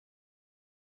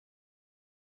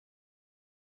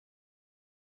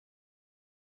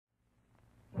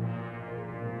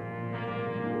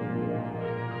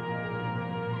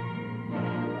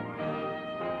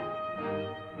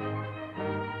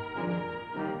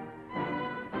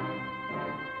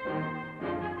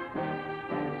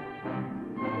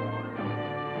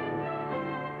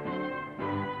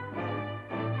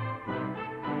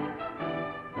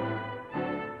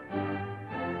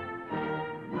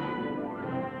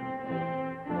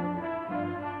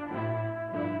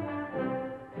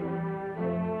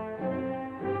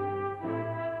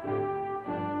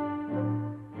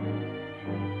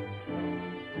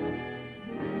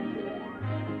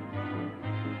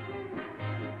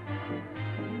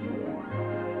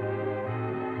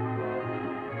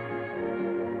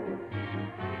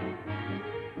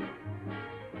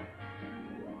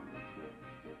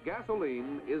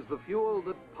Gasoline is the fuel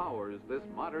that powers this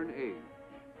modern age.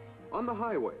 On the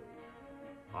highway,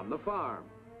 on the farm,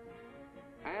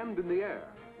 and in the air.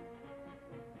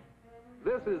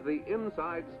 This is the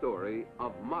inside story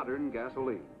of modern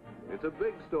gasoline. It's a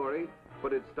big story,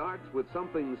 but it starts with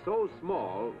something so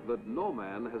small that no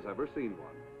man has ever seen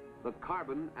one: the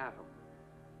carbon atom.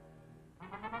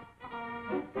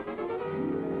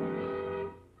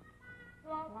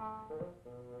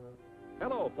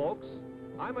 Hello, folks.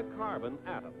 I'm a carbon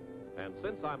atom, and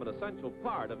since I'm an essential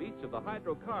part of each of the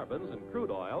hydrocarbons in crude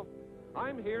oil,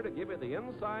 I'm here to give you the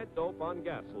inside dope on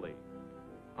gasoline.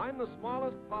 I'm the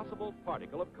smallest possible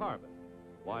particle of carbon.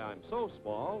 Why, I'm so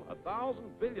small,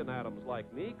 1,000 billion atoms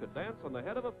like me could dance on the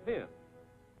head of a pin.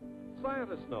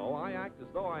 Scientists know I act as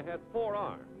though I had 4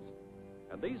 arms,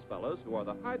 and these fellows, who are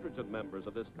the hydrogen members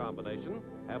of this combination,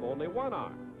 have only 1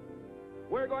 arm.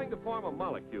 We're going to form a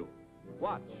molecule.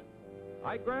 Watch.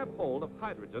 I grab hold of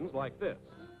hydrogens like this,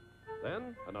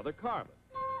 then another carbon.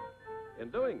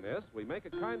 In doing this, we make a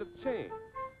kind of chain.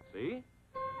 See?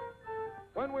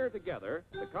 When we're together,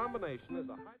 the combination is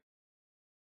a hydrogen.